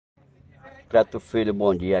Creto Filho,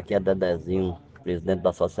 bom dia. Aqui é Dedezinho, presidente da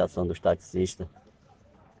Associação dos Taxistas.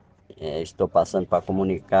 Estou passando para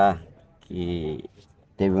comunicar que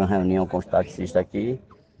teve uma reunião com os taxistas aqui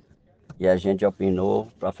e a gente opinou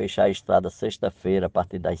para fechar a estrada sexta-feira a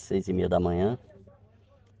partir das 6h30 da manhã,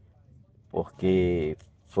 porque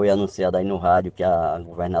foi anunciado aí no rádio que a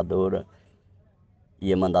governadora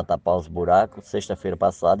ia mandar tapar os buracos sexta-feira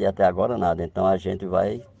passada e até agora nada. Então a gente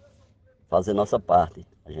vai fazer nossa parte.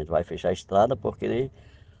 A gente vai fechar a estrada porque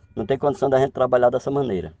não tem condição da gente trabalhar dessa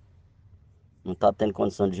maneira. Não está tendo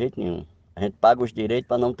condição de jeito nenhum. A gente paga os direitos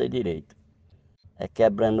para não ter direito. É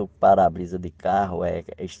quebrando para-brisa de carro,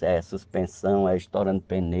 é suspensão, é estourando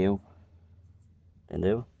pneu,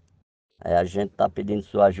 entendeu? Aí a gente está pedindo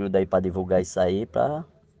sua ajuda aí para divulgar isso aí, para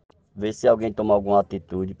ver se alguém toma alguma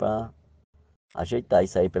atitude para ajeitar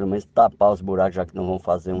isso aí, pelo menos tapar os buracos, já que não vão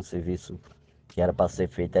fazer um serviço que era para ser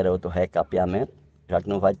feito, era outro recapeamento, já que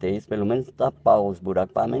não vai ter isso, pelo menos tapar os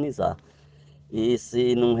buracos para amenizar. E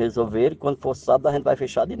se não resolver, quando for sábado a gente vai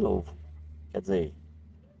fechar de novo. Quer dizer,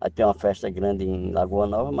 aí tem uma festa grande em Lagoa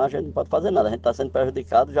Nova, mas a gente não pode fazer nada, a gente está sendo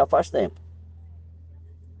prejudicado já faz tempo.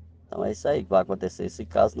 Então é isso aí que vai acontecer, se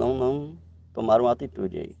caso não tomaram uma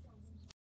atitude aí.